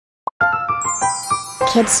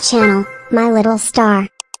Kids channel, My Little Star.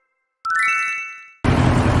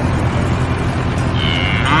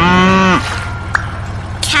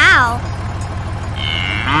 Cow.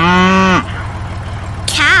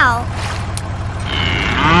 Cow.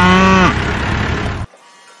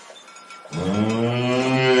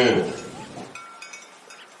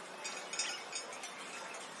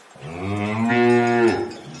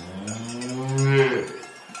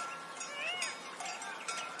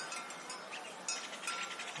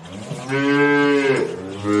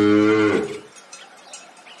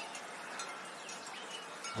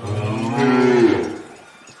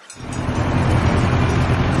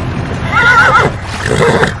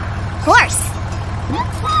 Horse.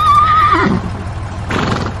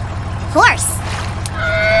 Horse.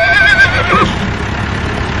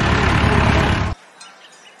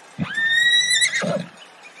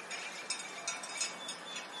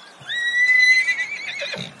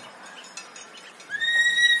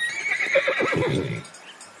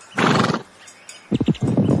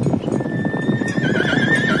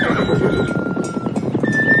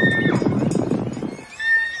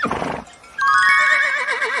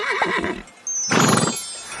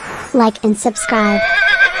 Like and subscribe.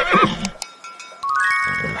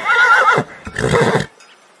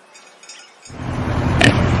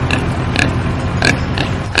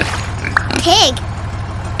 Pig.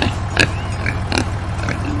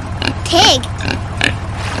 Pig.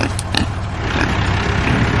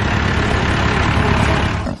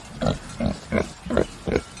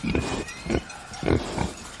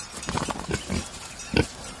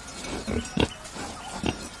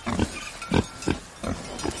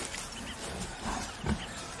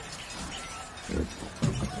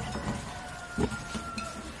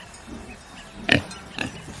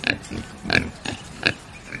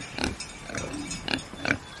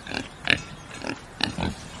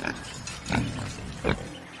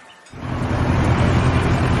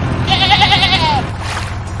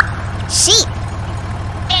 Sheep.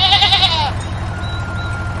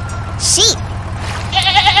 Sheep.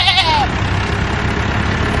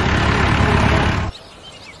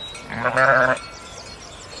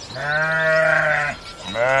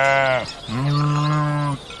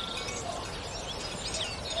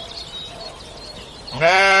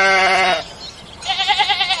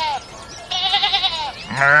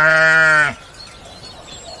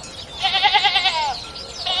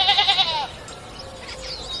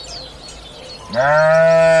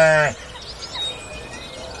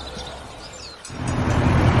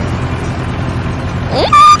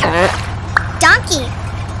 Donkey.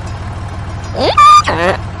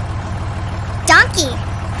 Donkey.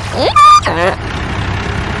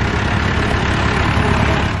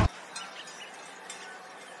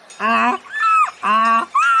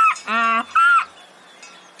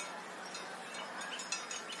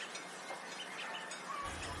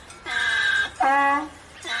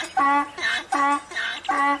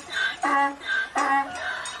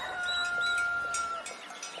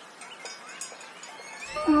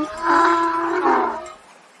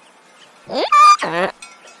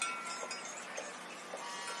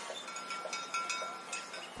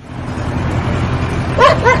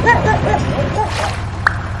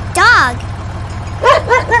 Dog.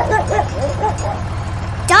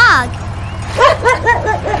 Dog.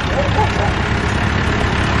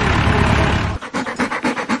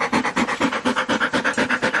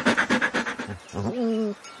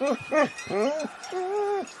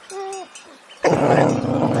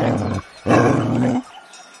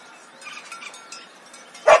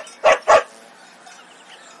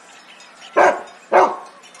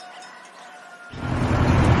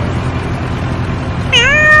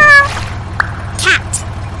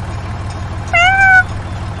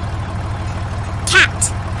 Cat.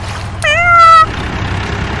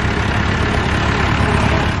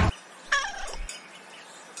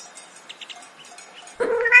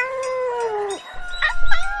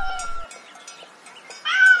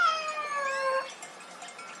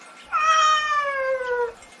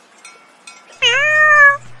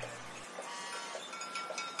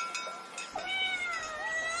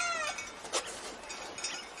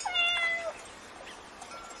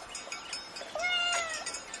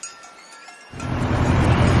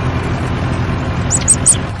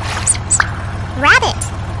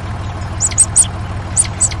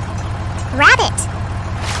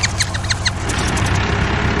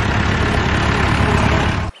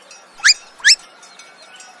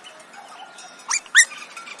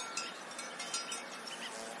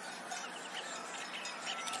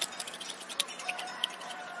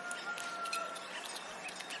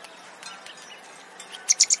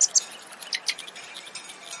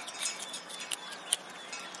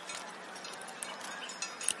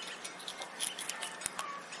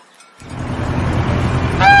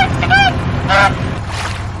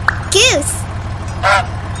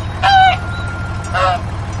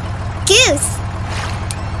 Goose.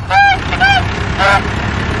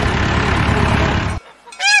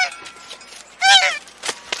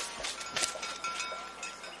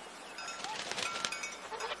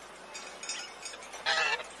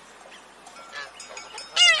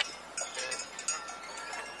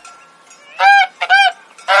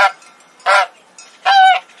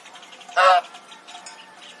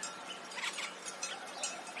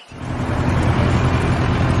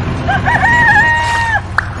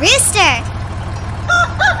 Rooster.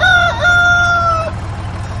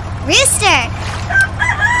 Rooster.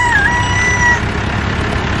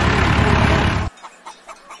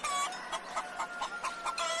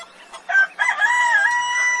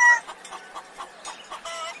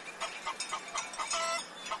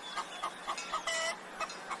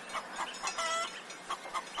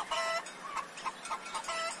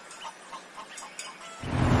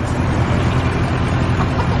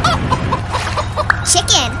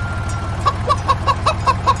 Chicken.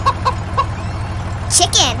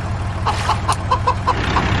 Chicken.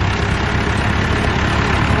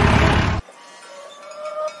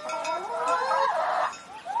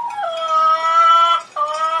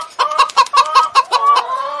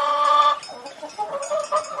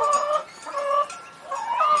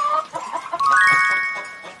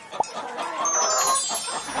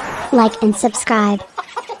 Like and subscribe.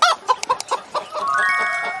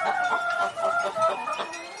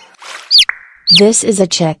 This is a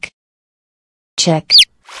chick. Chick.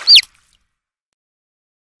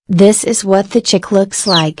 This is what the chick looks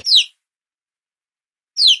like.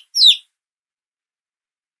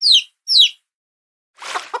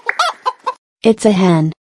 It's a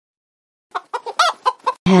hen.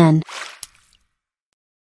 Hen.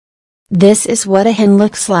 This is what a hen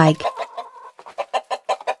looks like.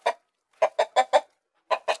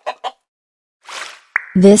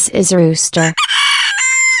 This is a rooster.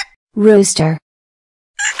 Rooster.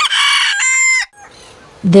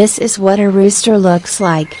 This is what a rooster looks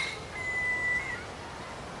like.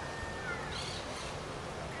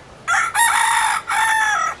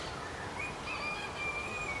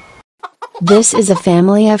 This is a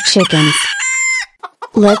family of chickens.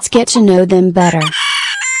 Let's get to know them better.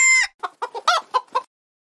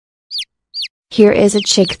 Here is a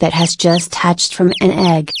chick that has just hatched from an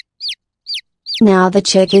egg. Now the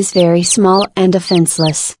chick is very small and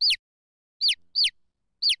defenseless.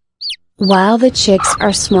 While the chicks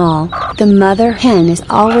are small, the mother hen is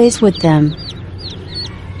always with them.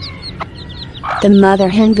 The mother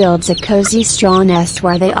hen builds a cozy straw nest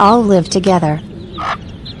where they all live together.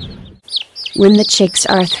 When the chicks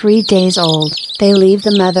are 3 days old, they leave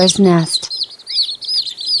the mother's nest.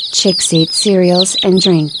 Chicks eat cereals and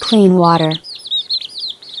drink clean water.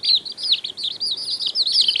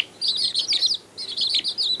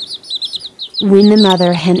 When the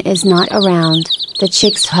mother hen is not around, the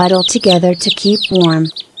chicks huddle together to keep warm.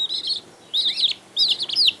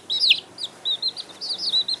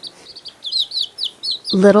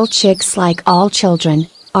 Little chicks, like all children,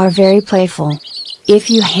 are very playful.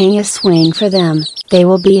 If you hang a swing for them, they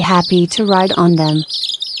will be happy to ride on them.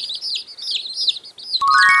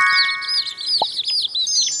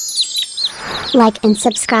 Like and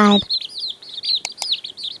subscribe.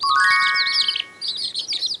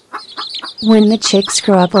 When the chicks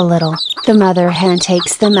grow up a little, the mother hen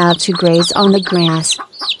takes them out to graze on the grass.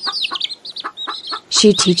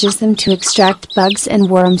 She teaches them to extract bugs and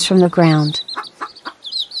worms from the ground.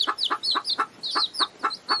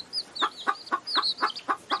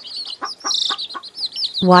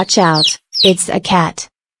 Watch out, it's a cat.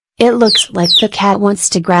 It looks like the cat wants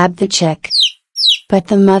to grab the chick. But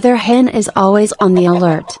the mother hen is always on the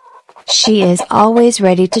alert. She is always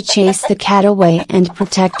ready to chase the cat away and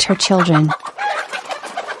protect her children.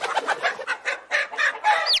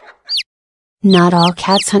 Not all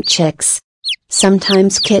cats hunt chicks.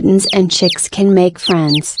 Sometimes kittens and chicks can make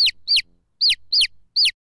friends.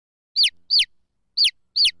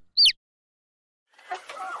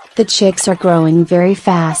 The chicks are growing very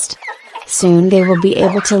fast. Soon they will be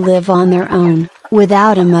able to live on their own,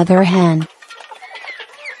 without a mother hen.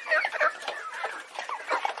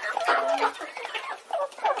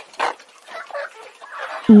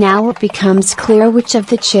 Now it becomes clear which of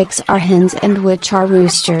the chicks are hens and which are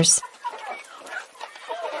roosters.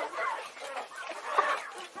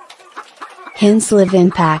 Hens live in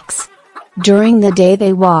packs. During the day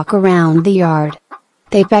they walk around the yard.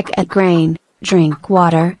 They peck at grain, drink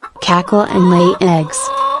water, cackle and lay eggs.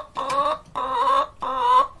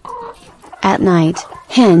 At night,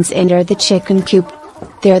 hens enter the chicken coop.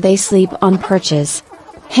 There they sleep on perches.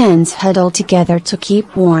 Hens huddle together to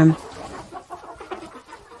keep warm.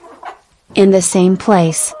 In the same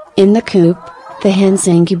place, In the coop, the hens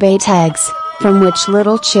incubate eggs, from which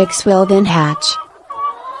little chicks will then hatch.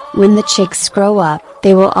 When the chicks grow up,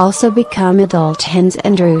 they will also become adult hens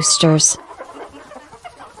and roosters.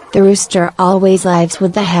 The rooster always lives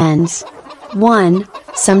with the hens. One,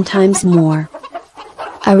 sometimes more.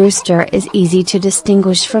 A rooster is easy to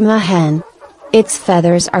distinguish from a hen. Its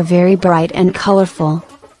feathers are very bright and colorful.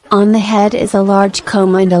 On the head is a large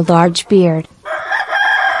comb and a large beard.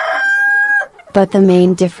 But the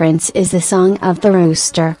main difference is the song of the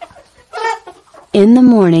rooster. In the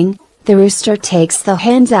morning, the rooster takes the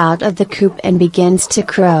hens out of the coop and begins to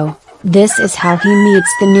crow. This is how he meets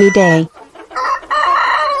the new day.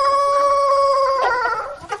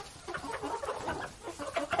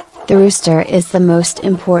 The rooster is the most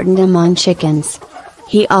important among chickens.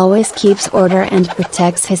 He always keeps order and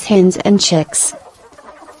protects his hens and chicks.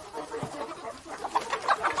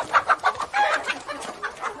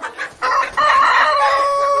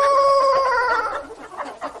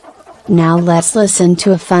 Now let's listen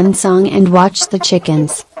to a fun song and watch the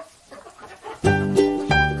chickens.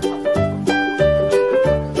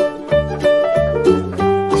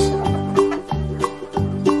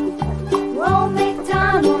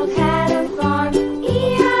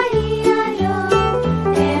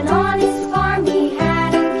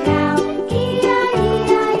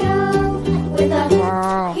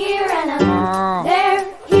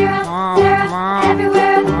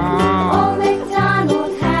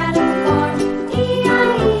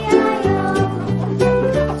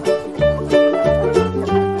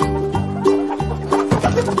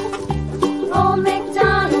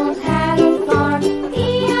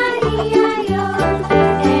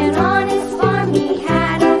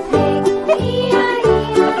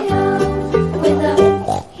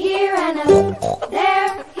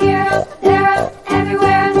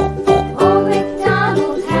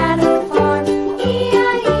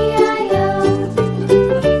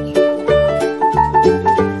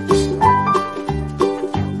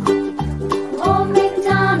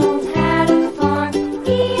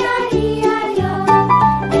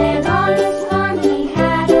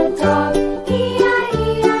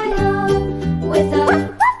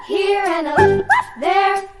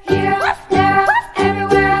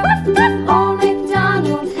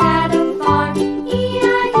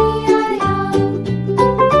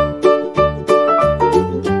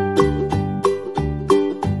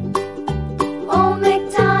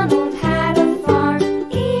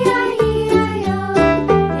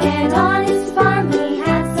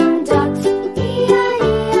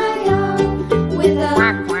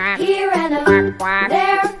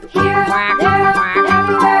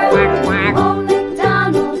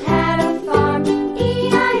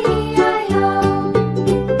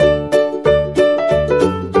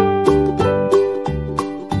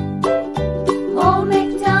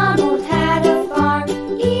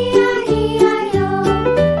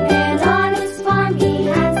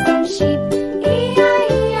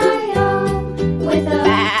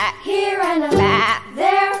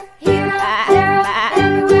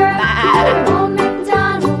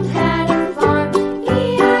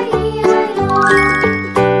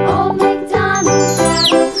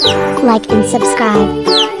 Like and subscribe.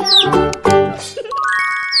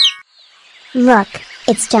 Look,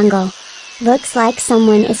 it's jungle. Looks like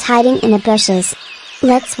someone is hiding in the bushes.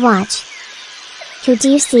 Let's watch. Who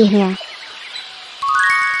do you see here?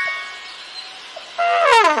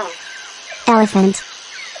 Elephant.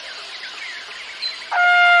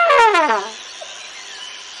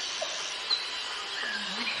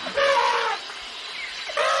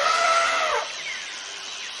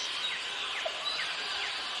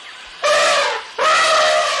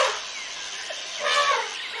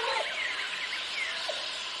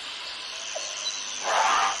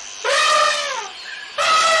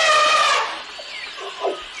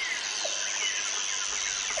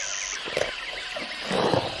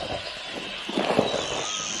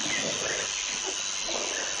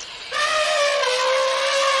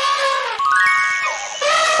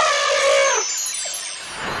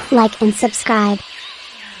 Like and subscribe.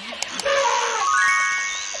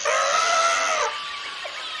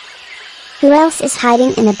 Who else is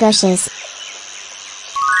hiding in the bushes?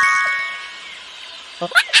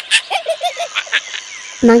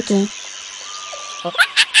 Monkey.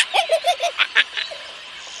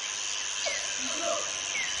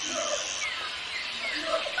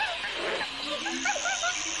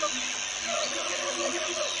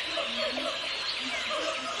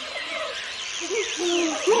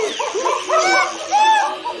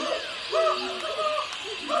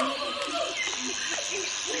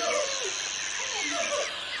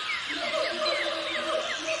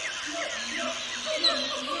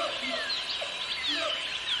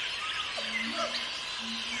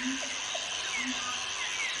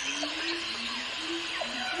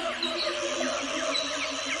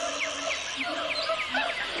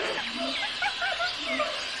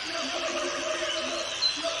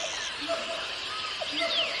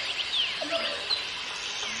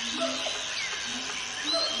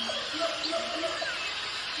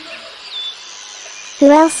 Who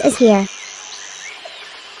else is here?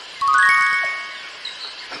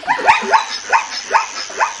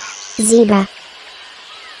 Zebra.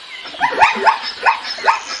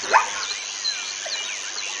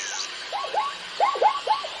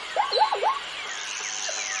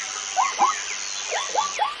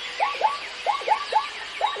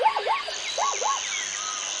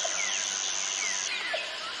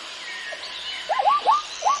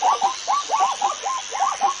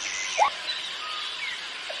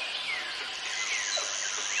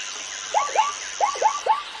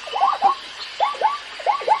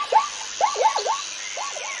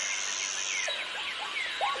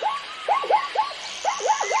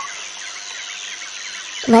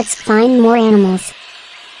 Let's find more animals.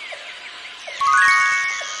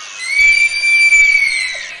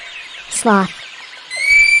 Sloth.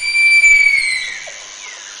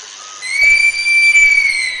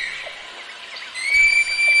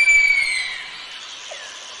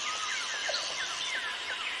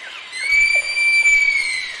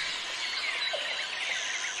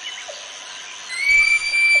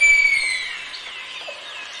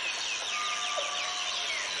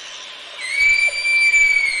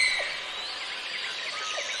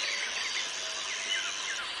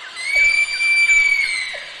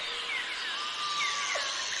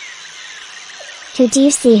 Who do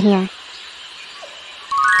you see here?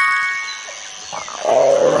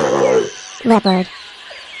 Leopard.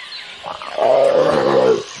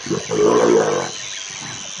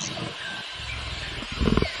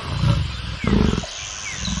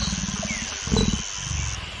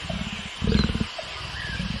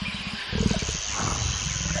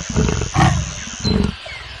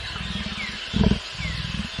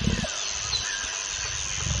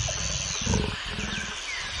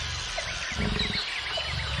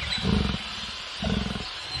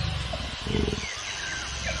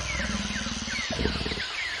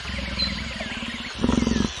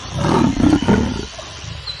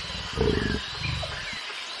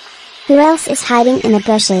 Who else is hiding in the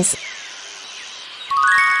bushes?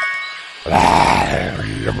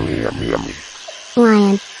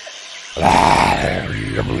 Lion.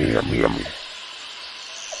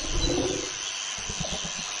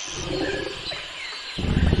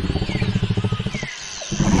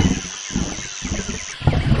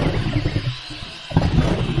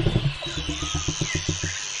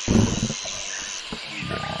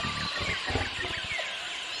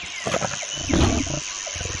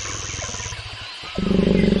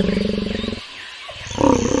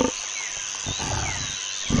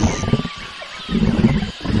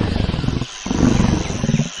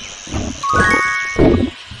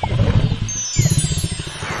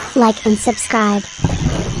 Like and subscribe.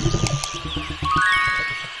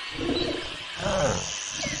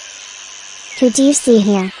 Who do you see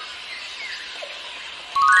here?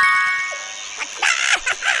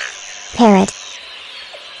 Parrot.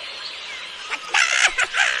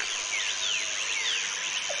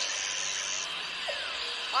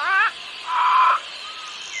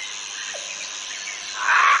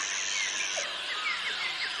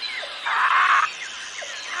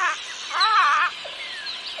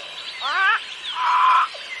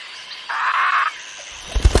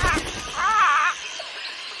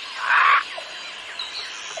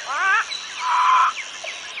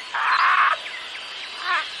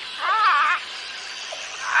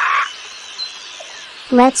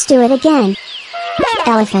 Let's do it again.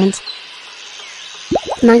 Elephant.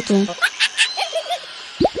 Monkey.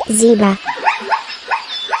 Zebra.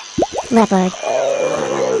 Leopard.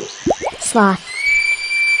 Sloth.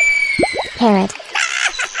 Parrot.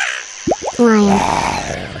 Lion.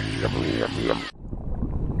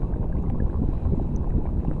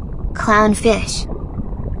 Clownfish.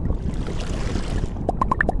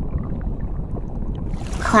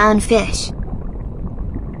 Clownfish.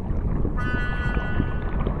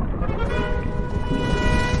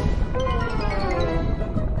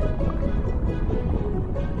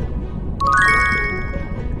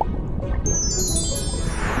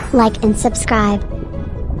 Like and subscribe.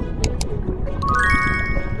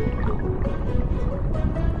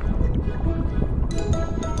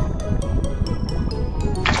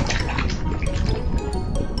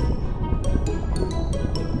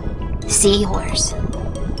 Seahorse.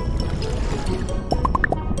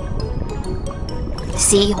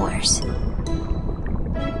 Seahorse.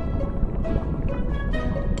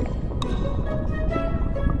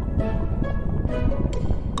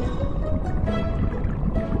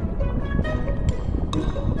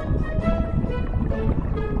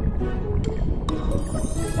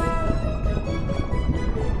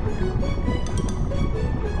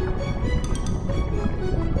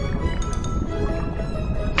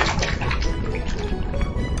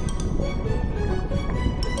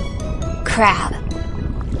 Crab.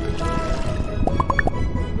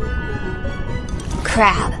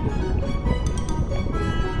 Crab.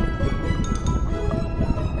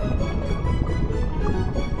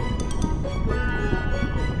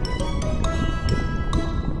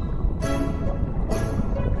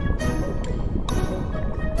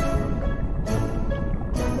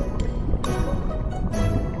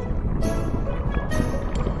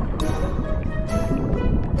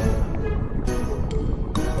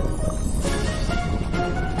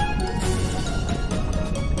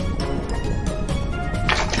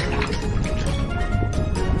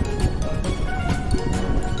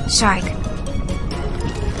 Shark.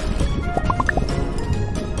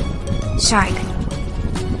 Shark.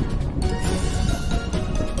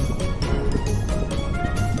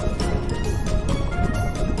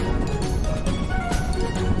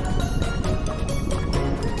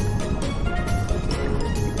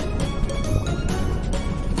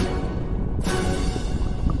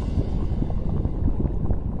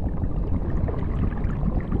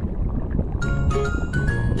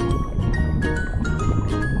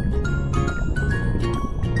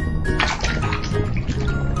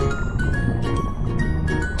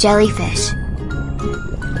 Jellyfish.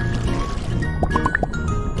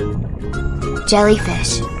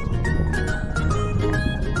 Jellyfish.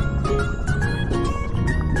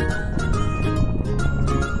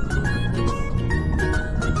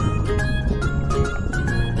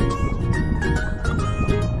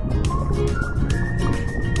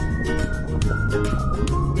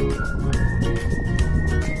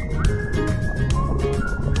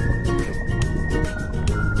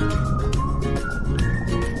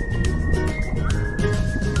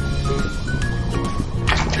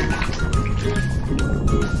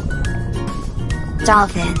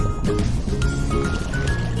 Dolphin.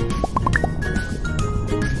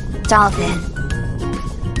 Dolphin.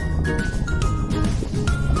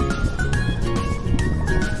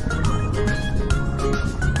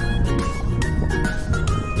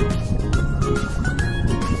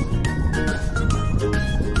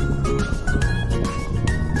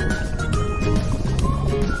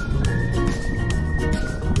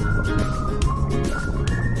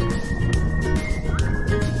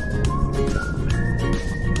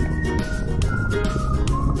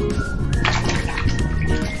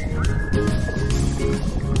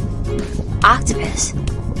 Octopus.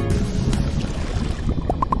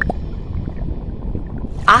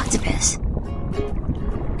 Octopus.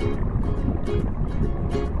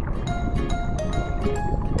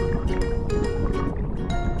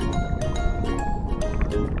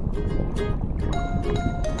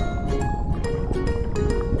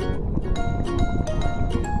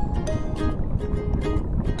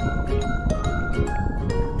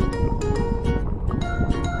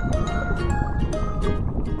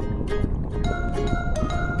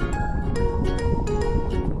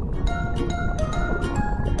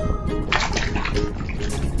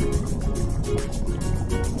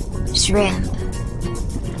 Shrimp.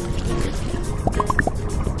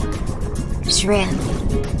 Shrimp.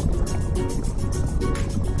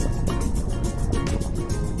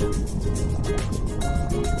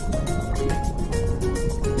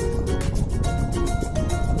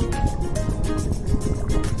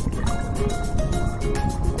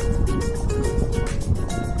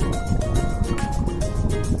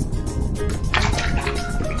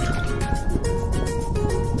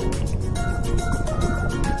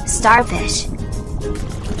 Starfish.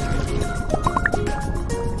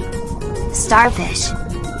 Starfish.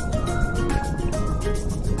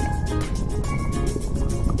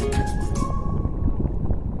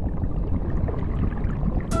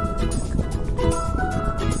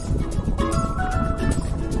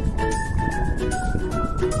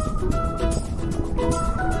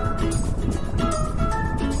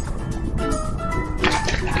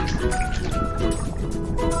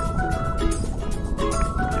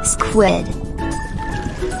 Squid.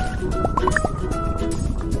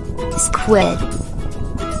 Squid.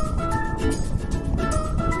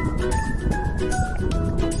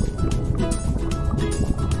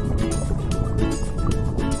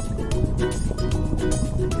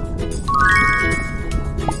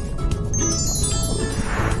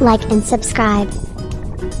 Like and subscribe.